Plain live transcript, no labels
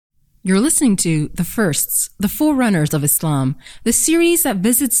You're listening to The Firsts, the Forerunners of Islam, the series that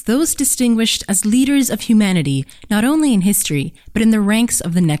visits those distinguished as leaders of humanity, not only in history, but in the ranks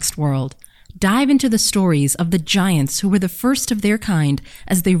of the next world. Dive into the stories of the giants who were the first of their kind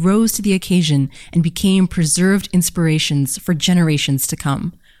as they rose to the occasion and became preserved inspirations for generations to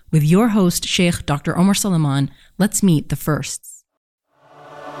come. With your host, Sheikh Dr. Omar Suleiman, let's meet the firsts.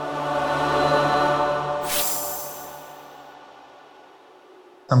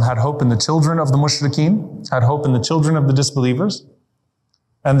 Had hope in the children of the mushrikeen, had hope in the children of the disbelievers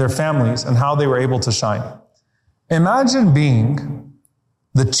and their families and how they were able to shine. Imagine being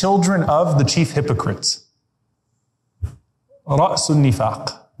the children of the chief hypocrites. Ra'sul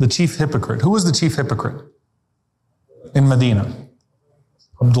nifaq, the chief hypocrite. Who was the chief hypocrite in Medina?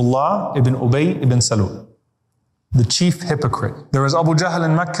 Abdullah ibn Ubayy ibn Salul, the chief hypocrite. There was Abu Jahl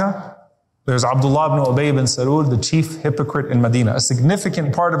in Mecca. There's Abdullah ibn Ubayy ibn Salul, the chief hypocrite in Medina. A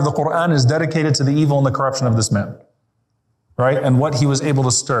significant part of the Quran is dedicated to the evil and the corruption of this man, right? And what he was able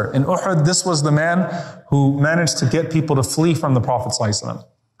to stir. In Uhud, this was the man who managed to get people to flee from the Prophet ﷺ,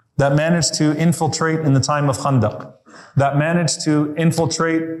 that managed to infiltrate in the time of Khandaq, that managed to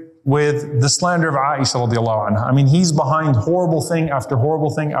infiltrate with the slander of Aisha radiallahu anha. I mean, he's behind horrible thing after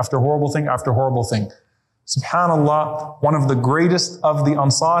horrible thing after horrible thing after horrible thing. SubhanAllah, one of the greatest of the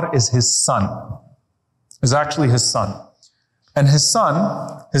Ansar is his son. Is actually his son. And his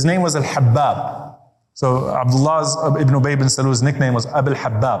son, his name was Al-Habbab. So Abdullah's ibn Ubayy ibn Salul's nickname was Abul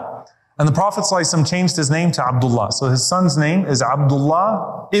Habbab. And the Prophet ﷺ changed his name to Abdullah. So his son's name is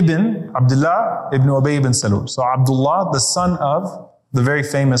Abdullah ibn Ubayy ibn Salul. So Abdullah, the son of the very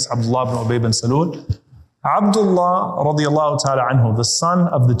famous Abdullah ibn Ubayy ibn Salul. Abdullah radiallahu ta'ala anhu, the son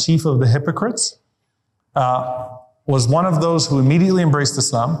of the chief of the hypocrites, was one of those who immediately embraced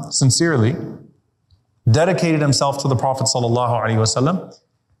Islam, sincerely, dedicated himself to the Prophet ﷺ.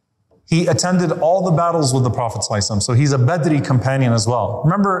 He attended all the battles with the Prophet ﷺ, so he's a Badri companion as well.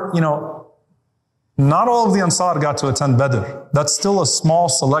 Remember, not all of the Ansar got to attend Badr. That's still a small,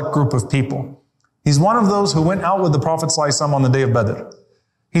 select group of people. He's one of those who went out with the Prophet ﷺ on the day of Badr.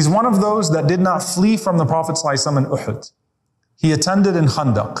 He's one of those that did not flee from the Prophet ﷺ in Uhud. He attended in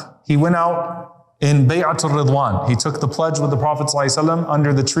Khandaq. He went out in Bay'at al-Ridwan. He took the pledge with the Prophet ﷺ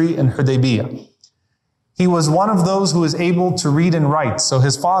under the tree in Hudaybiyah. He was one of those who was able to read and write. So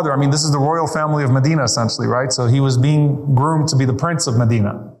his father, this is the royal family of Medina essentially, right? So he was being groomed to be the prince of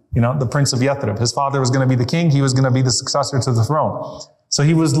Medina, the prince of Yathrib. His father was going to be the king. He was going to be the successor to the throne. So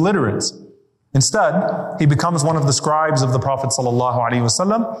he was literate. Instead, he becomes one of the scribes of the Prophet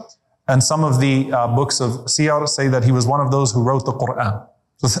ﷺ. And some of the books of Siyar say that he was one of those who wrote the Quran.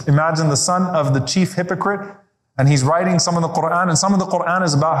 So imagine the son of the chief hypocrite, and he's writing some of the Quran, and some of the Quran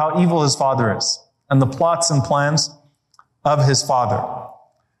is about how evil his father is, and the plots and plans of his father.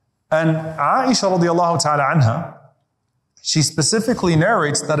 And Aisha radiallahu ta'ala anha, she specifically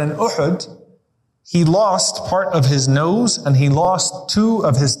narrates that in Uhud, he lost part of his nose and he lost 2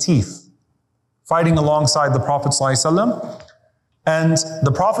 of his teeth, fighting alongside the Prophet ﷺ. And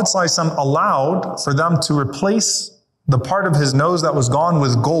the Prophet ﷺ allowed for them to replace the part of his nose that was gone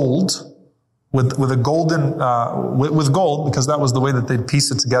with gold, with gold, because that was the way that they'd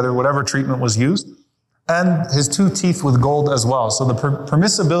piece it together, whatever treatment was used, and his 2 teeth with gold as well. So the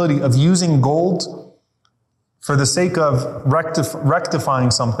permissibility of using gold for the sake of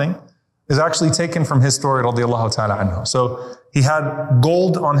rectifying something is actually taken from his story, radiallahu ta'ala anhu. So he had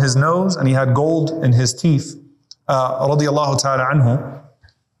gold on his nose and he had gold in his teeth, radiallahu ta'ala anhu,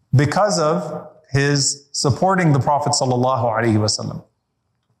 because of his supporting the Prophet ﷺ.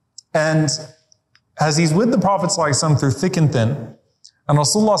 And as he's with the Prophet ﷺ through thick and thin, and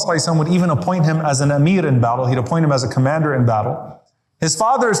Rasulullah ﷺ would even appoint him as an amir in battle, he'd appoint him as a commander in battle, his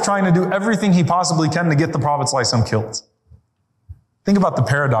father is trying to do everything he possibly can to get the Prophet ﷺ killed. Think about the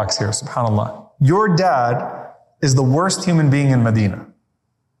paradox here, subhanAllah. Your dad is the worst human being in Medina.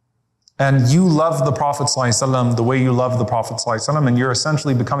 And you love the Prophet ﷺ the way you love the Prophet ﷺ, and you're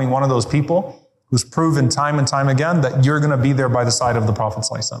essentially becoming one of those people who's proven time and time again that you're going to be there by the side of the Prophet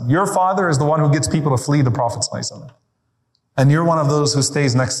ﷺ. Your father is the one who gets people to flee the Prophet ﷺ. And you're one of those who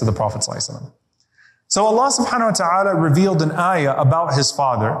stays next to the Prophet ﷺ. So Allah subhanahu wa ta'ala revealed an ayah about his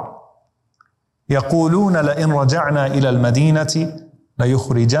father. يَقُولُونَ لَإِنْ رَجَعْنَا إِلَى الْمَدِينَةِ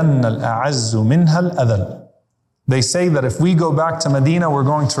لَيُخْرِجَنَّ الْأَعَزُّ مِنْهَا الْأَذَلُ. They say that if we go back to Medina, we're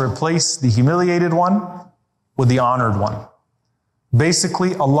going to replace the humiliated one with the honored one.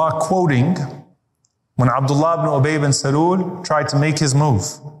 Basically, Allah quoting when Abdullah ibn Ubayy ibn Salul tried to make his move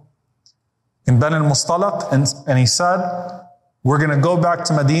in Bani al-Mustalaq, and he said, we're going to go back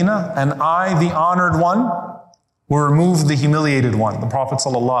to Medina, and I, the honored one, will remove the humiliated one, the Prophet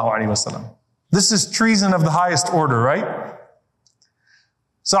ﷺ. This is treason of the highest order, right?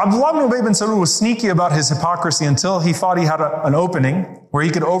 So Abdullah ibn Ubayy bin Salul was sneaky about his hypocrisy until he thought he had an opening where he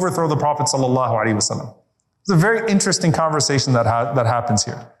could overthrow the Prophet ﷺ. It's a very interesting conversation that happens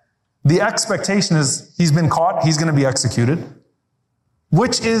here. The expectation is he's been caught, he's going to be executed,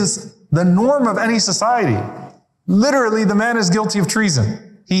 which is the norm of any society. Literally, the man is guilty of treason.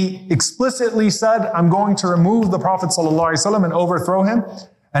 He explicitly said, I'm going to remove the Prophet ﷺ and overthrow him,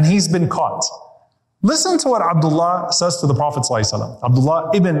 and he's been caught. Listen to what Abdullah says to the Prophet ﷺ.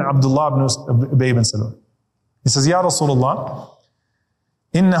 Abdullah ibn Ubayy ibn Salul. He says, Ya Rasulullah,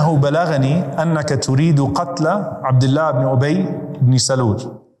 إنه بلغني أنك تريد قتل عبد الله ibn Ubayy ibn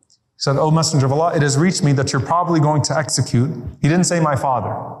Salul. He said, O Messenger of Allah, it has reached me that you're probably going to execute. He didn't say my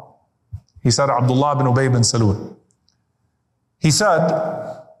father. He said Abdullah ibn Ubayy ibn Salul. He said,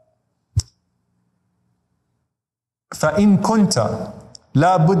 فَإِن كُنْتَ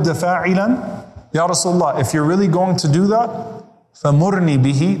لَا بُدَّ فَاعِلًا Ya Rasulullah, if you're really going to do that, فَمُرْنِي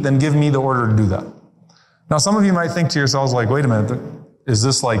بِهِ, then give me the order to do that. Now some of you might think to yourselves like, wait a minute, is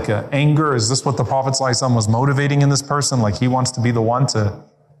this like anger? Is this what the Prophet ﷺ was motivating in this person? Like he wants to be the one to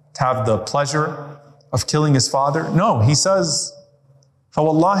have the pleasure of killing his father? No, he says,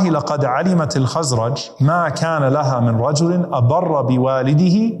 فَوَاللَّهِ لَقَدْ عَلِمَتِ الْخَزْرَجِ مَا كَانَ لَهَا مِنْ رَجُلٍ أَبَرَّ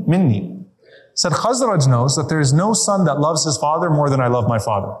بِوَالِدِهِ مِنِّي. He said, Khazraj knows that there is no son that loves his father more than I love my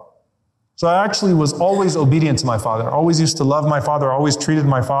father. So I actually was always obedient to my father. I always used to love my father. I always treated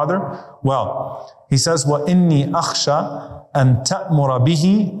my father well. He says, وَإِنِّي أَخْشَى أَن تَأْمُرَ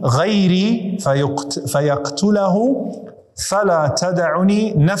بِهِ غَيْرِي فَيَقْتُلَهُ فَلَا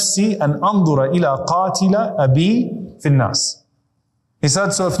تَدَعُنِي نَفْسِي أَنْ أَنظُرَ إِلَى قَاتِلَ أَبِي فِي النَّاسِ. He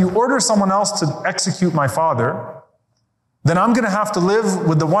said, so if you order someone else to execute my father, then I'm going to have to live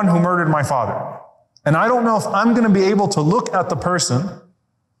with the one who murdered my father. And I don't know if I'm going to be able to look at the person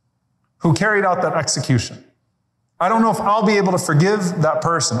who carried out that execution. I don't know if I'll be able to forgive that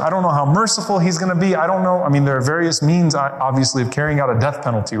person. I don't know how merciful he's going to be. I don't know. I mean, there are various means, obviously, of carrying out a death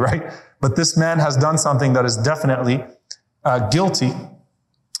penalty, right? But this man has done something that is definitely guilty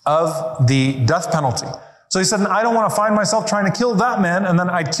of the death penalty. So he said, I don't want to find myself trying to kill that man, and then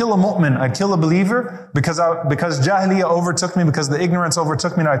I'd kill a mu'min, I'd kill a believer, because jahiliyyah overtook me, because the ignorance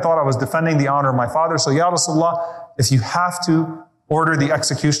overtook me, and I thought I was defending the honor of my father. So Ya Rasulullah, if you have to order the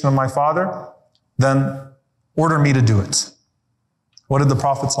execution of my father, then order me to do it. What did the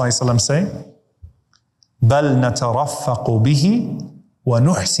Prophet ﷺ say? بَلْ نَتَرَفَّقُ بِهِ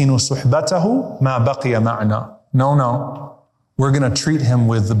وَنُحْسِنُ صُحْبَتَهُ مَا بَقِيَ مَعْنَا. No. We're going to treat him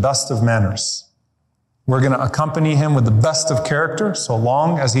with the best of manners. We're going to accompany him with the best of character so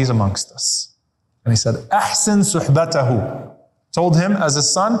long as he's amongst us. And he said, أَحْسِنْ صُحْبَتَهُ. Told him as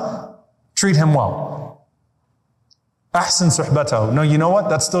his son, treat him well. أَحْسِنْ صُحْبَتَهُ. No, you know what?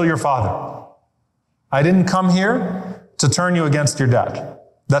 That's still your father. I didn't come here to turn you against your dad.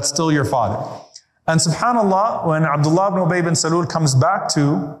 That's still your father. And subhanAllah, when Abdullah ibn Ubayy bin Salul comes back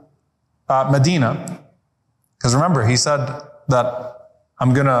to Medina, because remember, he said that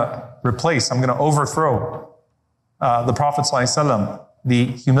I'm going to overthrow the Prophet ﷺ, the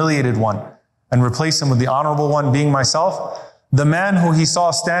humiliated one, and replace him with the honorable one, being myself. The man who he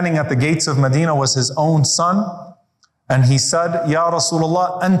saw standing at the gates of Medina was his own son. And he said, Ya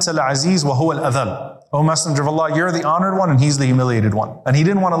Rasulullah, anta al-aziz wa huwa al-adhal. O Messenger of Allah, you're the honored one and he's the humiliated one. And he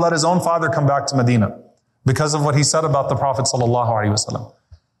didn't want to let his own father come back to Medina because of what he said about the Prophet ﷺ.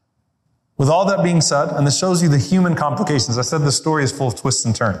 With all that being said, and this shows you the human complications, I said the story is full of twists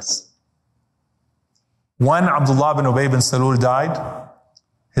and turns. When Abdullah bin Ubayy bin Salul died,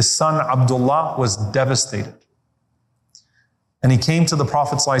 his son Abdullah was devastated. And he came to the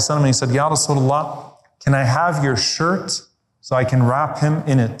Prophet ﷺ and he said, Ya Rasulullah, can I have your shirt so I can wrap him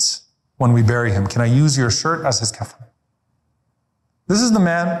in it when we bury him? Can I use your shirt as his kafan? This is the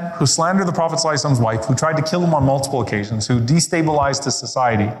man who slandered the Prophet ﷺ's wife, who tried to kill him on multiple occasions, who destabilized his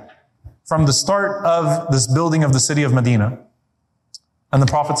society from the start of this building of the city of Medina. And the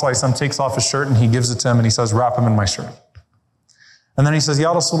Prophet ﷺ takes off his shirt and he gives it to him and he says, wrap him in my shirt. And then he says,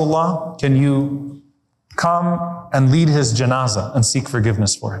 Ya Rasulullah, can you come and lead his janazah and seek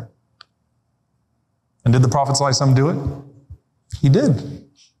forgiveness for him? And did the Prophet ﷺ do it? He did.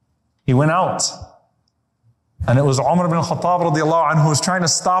 He went out. And it was Umar ibn Khattab radiallahu anhu who was trying to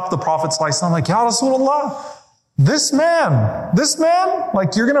stop the Prophet ﷺ, like, Ya Rasulullah, this man,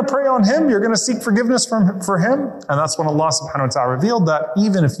 like you're going to pray on him, you're going to seek forgiveness for him. And that's when Allah subhanahu wa ta'ala revealed that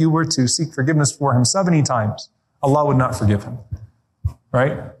even if you were to seek forgiveness for him 70 times, Allah would not forgive him.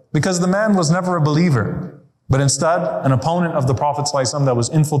 Right? Because the man was never a believer, but instead an opponent of the Prophet ﷺ that was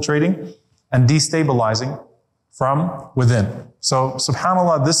infiltrating and destabilizing from within. So,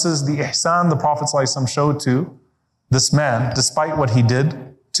 subhanAllah, this is the ihsan the Prophet ﷺ showed to this man, despite what he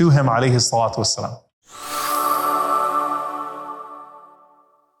did to him, alayhi salatu wasalam.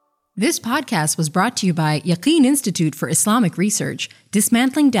 This podcast was brought to you by Yaqeen Institute for Islamic Research,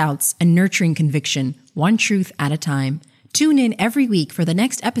 dismantling doubts and nurturing conviction, one truth at a time. Tune in every week for the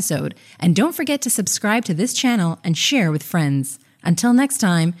next episode, and don't forget to subscribe to this channel and share with friends. Until next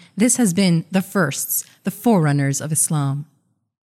time, this has been The Firsts, the Forerunners of Islam.